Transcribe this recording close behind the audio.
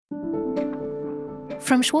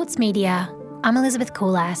From Schwartz Media, I'm Elizabeth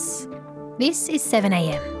Coulas. This is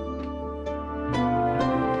 7am.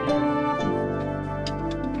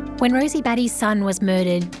 When Rosie Batty's son was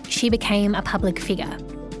murdered, she became a public figure.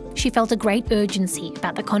 She felt a great urgency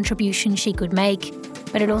about the contribution she could make,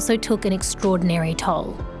 but it also took an extraordinary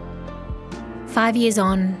toll. 5 years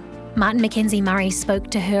on, Martin McKenzie Murray spoke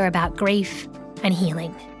to her about grief and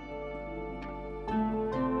healing.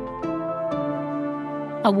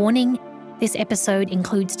 A warning, this episode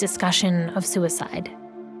includes discussion of suicide.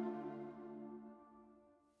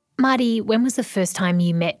 Marty, when was the first time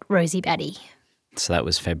you met Rosie Batty? So that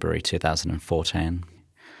was February 2014.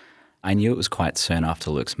 I knew it was quite soon after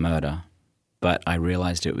Luke's murder, but I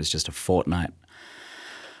realised it was just a fortnight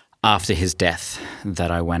after his death that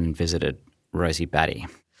I went and visited Rosie Batty.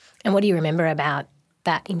 And what do you remember about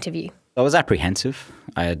that interview? I was apprehensive.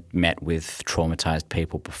 I had met with traumatised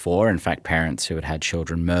people before, in fact parents who had had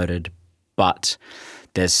children murdered, but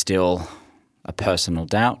there's still a personal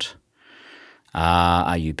doubt.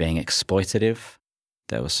 Are you being exploitative?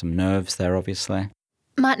 There were some nerves there, obviously.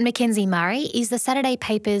 Martin McKenzie Murray is the Saturday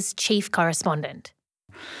paper's chief correspondent.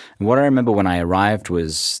 And what I remember when I arrived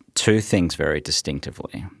was two things very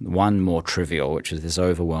distinctively. One more trivial, which was this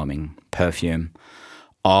overwhelming perfume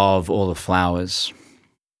of all the flowers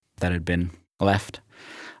that had been left.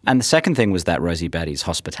 And the second thing was that Rosie Batty's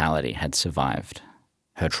hospitality had survived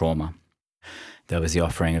her trauma. There was the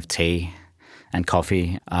offering of tea and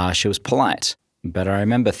coffee. She was polite, but I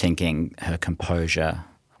remember thinking her composure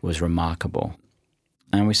was remarkable.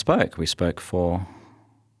 And we spoke for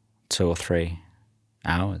 2 or 3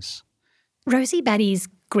 hours. Rosie Batty's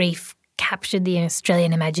grief captured the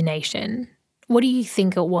Australian imagination. What do you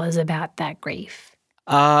think it was about that grief?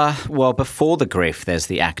 Well, before the grief, there's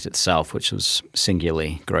the act itself, which was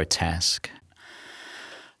singularly grotesque.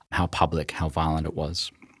 How public, how violent it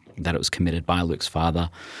was, that it was committed by Luke's father,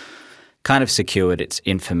 kind of secured its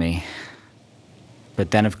infamy.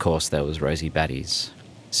 But then, of course, there was Rosie Batty's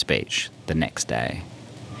speech the next day.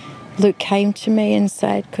 Luke came to me and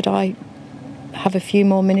said, could I have a few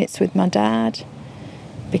more minutes with my dad?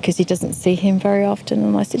 Because he doesn't see him very often.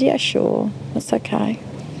 And I said, yeah, sure, that's okay.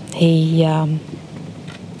 He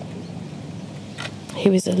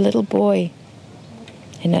was a little boy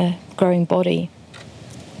in a growing body.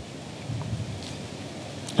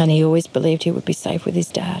 And he always believed he would be safe with his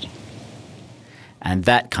dad. And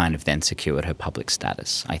that kind of then secured her public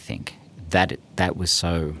status, I think. That was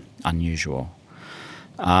so unusual.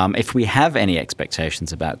 If we have any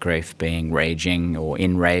expectations about grief being raging or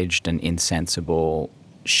enraged and insensible,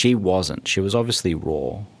 she wasn't. She was obviously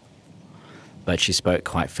raw, but she spoke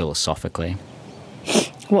quite philosophically.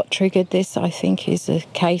 What triggered this, I think, is a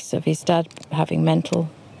case of his dad having mental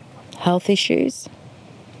health issues.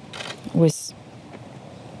 Was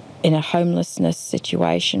in a homelessness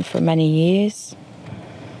situation for many years.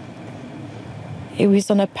 He was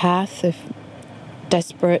on a path of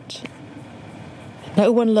desperate.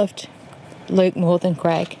 No one loved Luke more than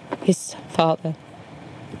Greg, his father.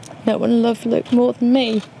 No one loved Luke more than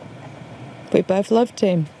me. We both loved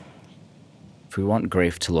him. If we want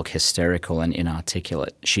grief to look hysterical and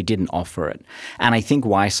inarticulate, she didn't offer it. And I think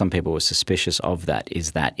why some people were suspicious of that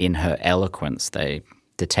is that in her eloquence they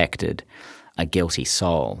detected a guilty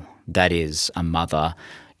soul. That is, a mother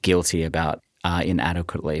guilty about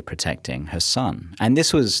inadequately protecting her son. And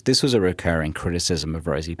this was a recurring criticism of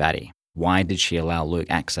Rosie Batty. Why did she allow Luke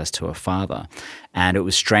access to her father? And it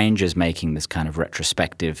was strangers making this kind of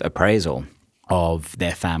retrospective appraisal of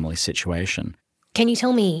their family situation. Can you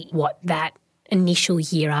tell me what that initial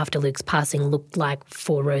year after Luke's passing looked like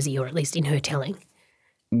for Rosie, or at least in her telling?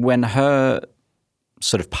 When her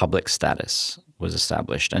sort of public status was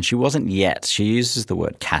established, and she wasn't yet, she uses the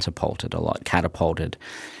word catapulted a lot, catapulted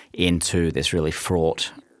into this really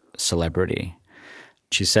fraught celebrity.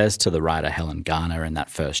 She says to the writer Helen Garner in that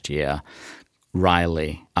first year,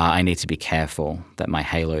 Riley, I need to be careful that my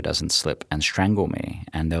halo doesn't slip and strangle me.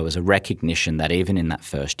 And there was a recognition that even in that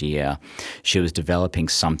first year, she was developing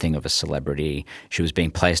something of a celebrity. She was being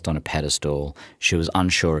placed on a pedestal. She was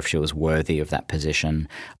unsure if she was worthy of that position.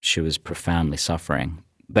 She was profoundly suffering.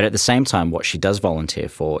 But at the same time, what she does volunteer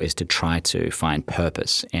for is to try to find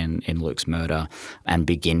purpose in Luke's murder and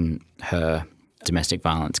begin her domestic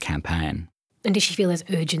violence campaign. And does she feel there's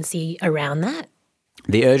urgency around that?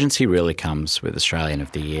 The urgency really comes with Australian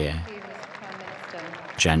of the Year,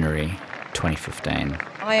 January 2015.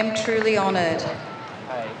 I am truly honoured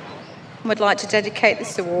and would like to dedicate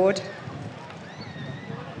this award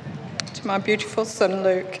to my beautiful son,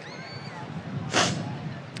 Luke.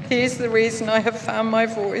 He is the reason I have found my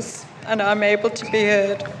voice and I'm able to be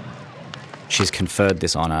heard. She's conferred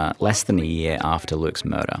this honour less than a year after Luke's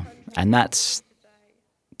murder. And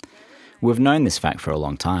we've known this fact for a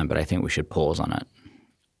long time, but I think we should pause on it.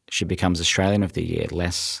 She becomes Australian of the Year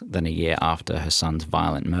less than a year after her son's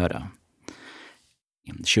violent murder.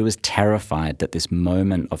 She was terrified that this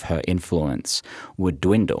moment of her influence would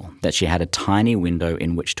dwindle, that she had a tiny window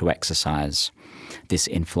in which to exercise this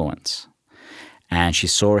influence. And she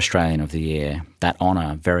saw Australian of the Year, that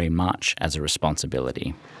honour, very much as a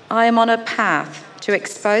responsibility. I am on a path to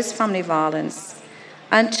expose family violence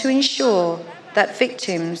and to ensure that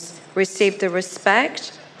victims receive the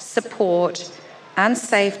respect, support and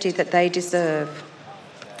safety that they deserve.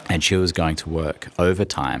 And she was going to work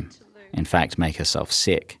overtime, in fact make herself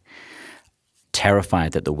sick,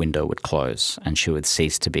 terrified that the window would close and she would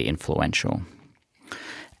cease to be influential.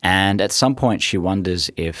 And at some point she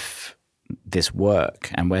wonders if this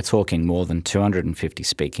work, and we're talking more than 250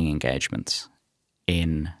 speaking engagements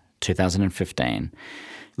in 2015,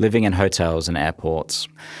 living in hotels and airports,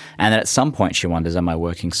 and at some point she wonders, am I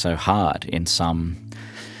working so hard in some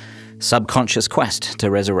subconscious quest to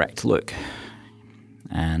resurrect Luke?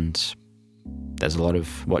 And there's a lot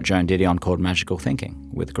of what Joan Didion called magical thinking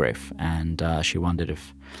with grief, and she wondered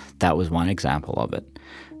if that was one example of it,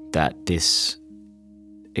 that this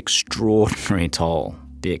extraordinary toll,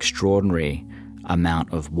 the extraordinary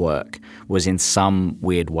amount of work was in some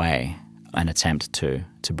weird way an attempt to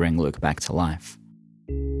bring Luke back to life.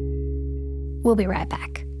 We'll be right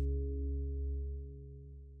back.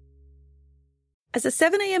 As a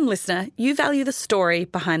 7am listener, you value the story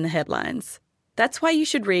behind the headlines. That's why you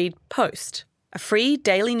should read Post, a free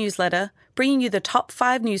daily newsletter bringing you the top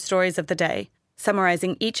 5 news stories of the day,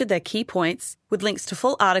 summarising each of their key points with links to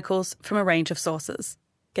full articles from a range of sources.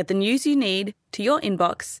 Get the news you need to your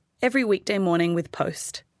inbox every weekday morning with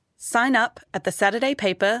Post. Sign up at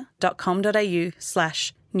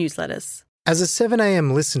thesaturdaypaper.com.au/newsletters. As a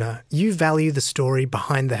 7am listener, you value the story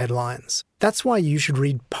behind the headlines. That's why you should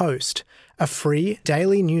read Post, a free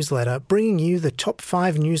daily newsletter bringing you the top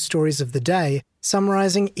 5 news stories of the day,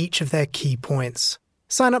 summarising each of their key points.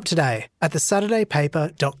 Sign up today at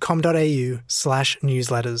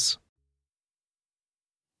thesaturdaypaper.com.au/newsletters.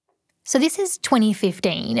 So this is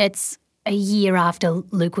 2015. It's a year after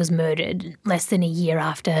Luke was murdered, less than a year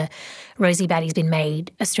after Rosie Batty's been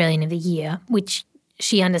made Australian of the Year, which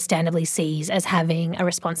she understandably sees as having a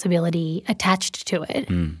responsibility attached to it.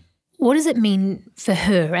 What does it mean for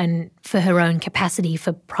her and for her own capacity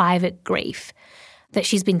for private grief that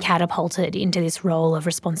she's been catapulted into this role of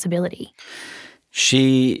responsibility?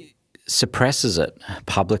 She suppresses it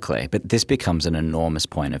publicly, but this becomes an enormous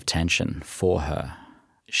point of tension for her.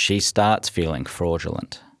 She starts feeling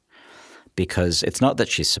fraudulent because it's not that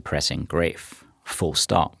she's suppressing grief, full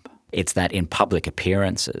stop. It's that in public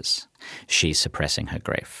appearances, she's suppressing her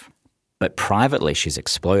grief. But privately, she's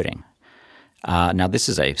exploding. Now, this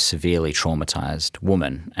is a severely traumatized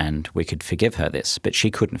woman, and we could forgive her this, but she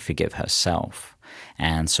couldn't forgive herself.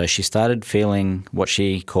 And so she started feeling what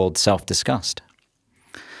she called self-disgust.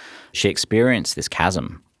 She experienced this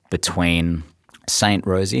chasm between Saint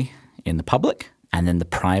Rosie in the public and then the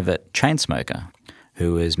private chain smoker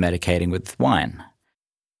who was medicating with wine.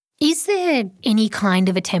 Is there any kind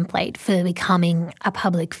of a template for becoming a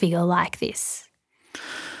public figure like this?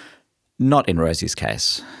 Not in Rosie's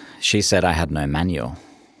case. She said I had no manual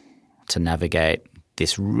to navigate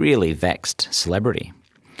this really vexed celebrity.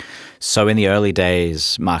 So in the early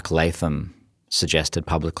days, Mark Latham suggested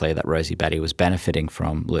publicly that Rosie Batty was benefiting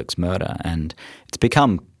from Luke's murder, and it's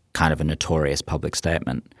become kind of a notorious public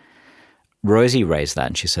statement. Rosie raised that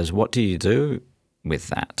and she says, what do you do with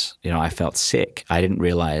that? I felt sick. I didn't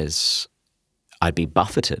realise I'd be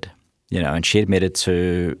buffeted, and she admitted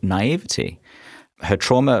to naivety. Her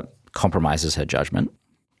trauma compromises her judgment.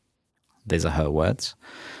 These are her words.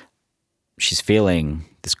 She's feeling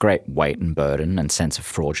this great weight and burden and sense of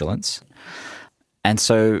fraudulence. And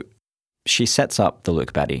so she sets up the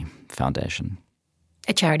Luke Batty Foundation.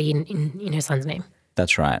 A charity in her son's name.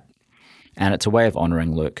 That's right. And it's a way of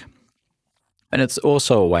honouring Luke. And it's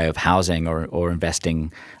also a way of housing or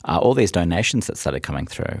investing all these donations that started coming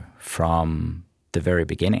through from the very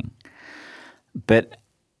beginning. But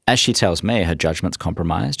as she tells me, her judgment's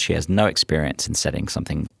compromised. She has no experience in setting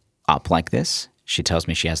something up like this. She tells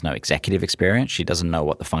me she has no executive experience. She doesn't know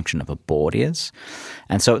what the function of a board is.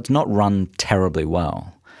 And so it's not run terribly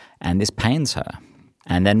well. And this pains her.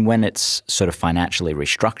 And then when it's sort of financially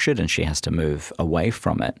restructured and she has to move away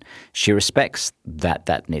from it, she respects that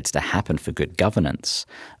that needs to happen for good governance.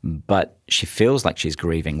 But she feels like she's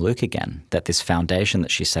grieving Luke again, that this foundation that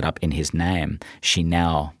she set up in his name, she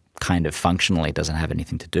now kind of functionally doesn't have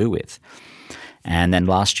anything to do with. And then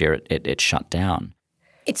last year it shut down.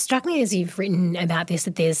 It struck me as you've written about this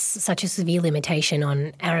that there's such a severe limitation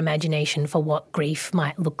on our imagination for what grief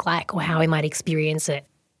might look like or how we might experience it.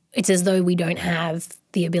 It's as though we don't have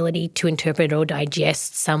the ability to interpret or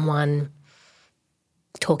digest someone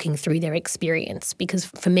talking through their experience, because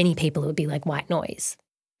for many people it would be like white noise.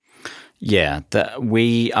 Yeah,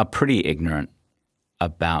 we are pretty ignorant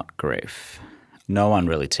about grief. No one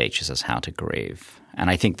really teaches us how to grieve. And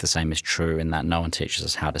I think the same is true in that no one teaches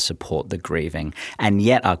us how to support the grieving. And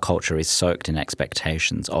yet our culture is soaked in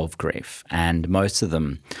expectations of grief, and most of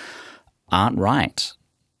them aren't right.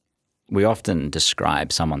 We often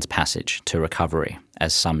describe someone's passage to recovery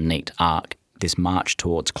as some neat arc, this march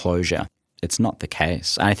towards closure. It's not the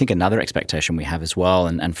case. And I think another expectation we have as well,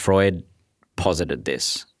 and Freud posited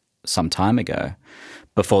this some time ago,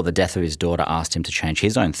 before the death of his daughter asked him to change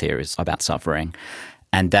his own theories about suffering,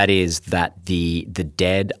 and that is that the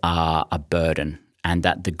dead are a burden and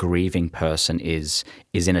that the grieving person is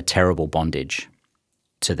in a terrible bondage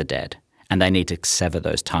to the dead and they need to sever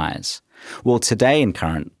those ties. Well, today in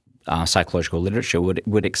current psychological literature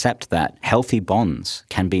would accept that healthy bonds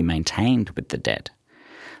can be maintained with the dead.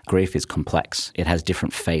 Grief is complex. It has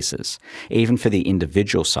different faces. Even for the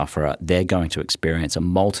individual sufferer, they're going to experience a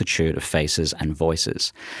multitude of faces and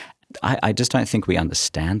voices. I just don't think we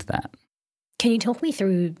understand that. Can you talk me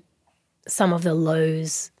through some of the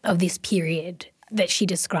lows of this period that she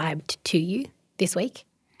described to you this week?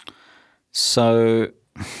 So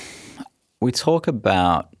we talk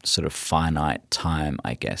about sort of finite time,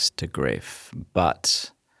 I guess, to grief,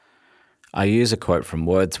 but I use a quote from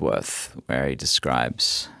Wordsworth where he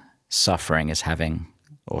describes suffering as having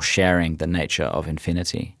or sharing the nature of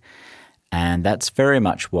infinity. And that's very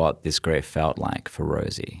much what this grief felt like for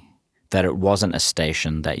Rosie, that it wasn't a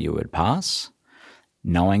station that you would pass,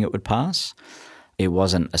 knowing it would pass. It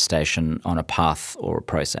wasn't a station on a path or a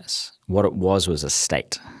process. What it was a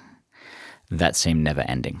state that seemed never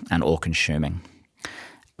ending and all-consuming.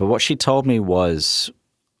 But what she told me was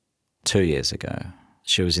 2 years ago.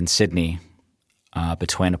 She was in Sydney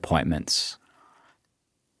between appointments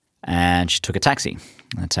and she took a taxi.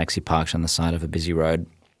 The taxi parked on the side of a busy road.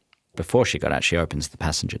 Before she got out, she opens the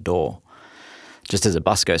passenger door just as a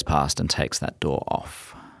bus goes past and takes that door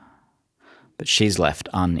off. But she's left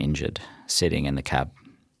uninjured, sitting in the cab,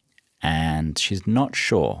 and she's not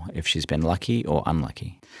sure if she's been lucky or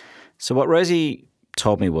unlucky. So what Rosie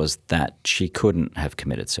told me was that she couldn't have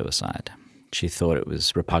committed suicide. She thought it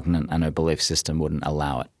was repugnant and her belief system wouldn't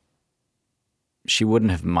allow it. She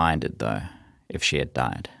wouldn't have minded, though, if she had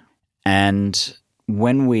died. And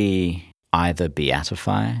when we either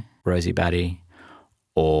beatify Rosie Batty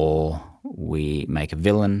or we make a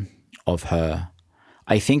villain of her,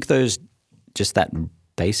 I think just that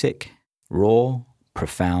basic, raw,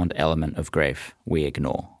 profound element of grief we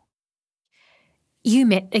ignore. You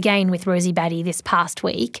met again with Rosie Batty this past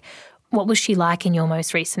week. What was she like in your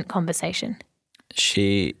most recent conversation?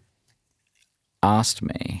 She asked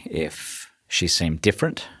me if she seemed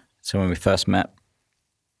different to when we first met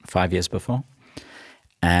 5 years before.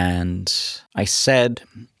 And I said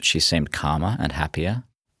she seemed calmer and happier.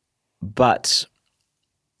 But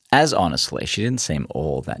as honestly, she didn't seem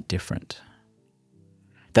all that different.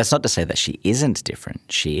 That's not to say that she isn't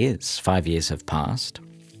different. She is. 5 years have passed.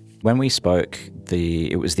 When we spoke,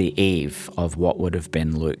 it was the eve of what would have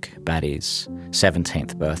been Luke Batty's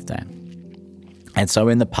 17th birthday. And so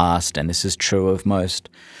in the past, and this is true of most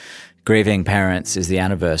grieving parents, is the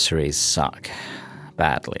anniversaries suck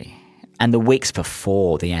badly. And the weeks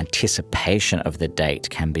before, the anticipation of the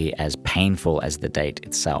date can be as painful as the date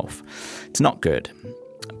itself. It's not good.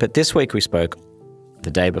 But this week we spoke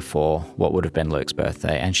the day before what would have been Luke's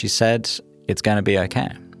birthday, and she said it's going to be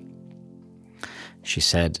okay. She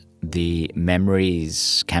said the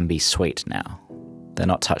memories can be sweet now. They're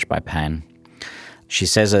not touched by pain. She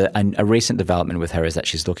says a recent development with her is that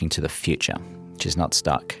she's looking to the future. She's not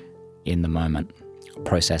stuck in the moment,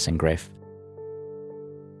 processing grief.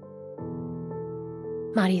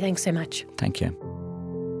 Marty, thanks so much. Thank you.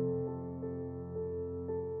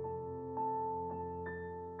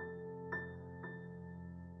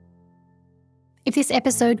 If this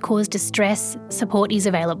episode caused distress, support is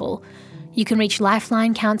available. You can reach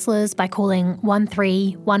Lifeline counsellors by calling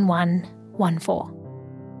 131114.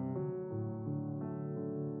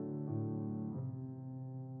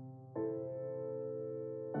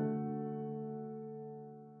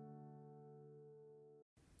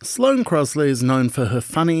 Sloane Crosley is known for her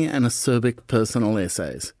funny and acerbic personal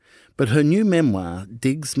essays, but her new memoir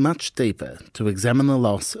digs much deeper to examine the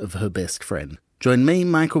loss of her best friend. Join me,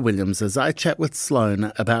 Michael Williams, as I chat with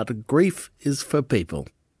Sloane about Grief is for People.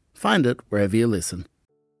 Find it wherever you listen.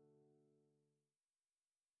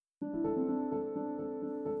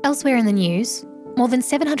 Elsewhere in the news, more than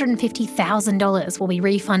 $750,000 will be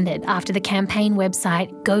refunded after the campaign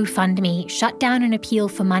website GoFundMe shut down an appeal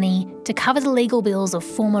for money to cover the legal bills of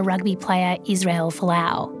former rugby player Israel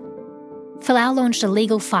Folau. Folau launched a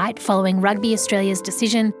legal fight following Rugby Australia's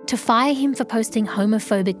decision to fire him for posting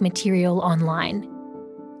homophobic material online.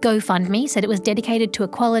 GoFundMe said it was dedicated to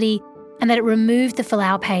equality and that it removed the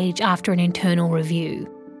Folau page after an internal review.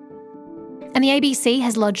 And the ABC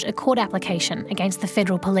has lodged a court application against the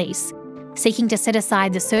Federal Police, seeking to set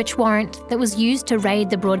aside the search warrant that was used to raid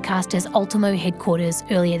the broadcaster's Ultimo headquarters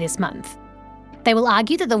earlier this month. They will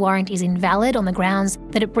argue that the warrant is invalid on the grounds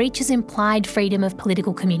that it breaches implied freedom of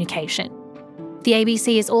political communication. The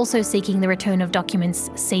ABC is also seeking the return of documents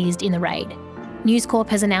seized in the raid. News Corp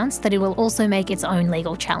has announced that it will also make its own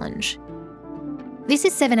legal challenge. This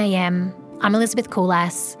is 7am. I'm Elizabeth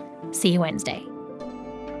Coulas. See you Wednesday.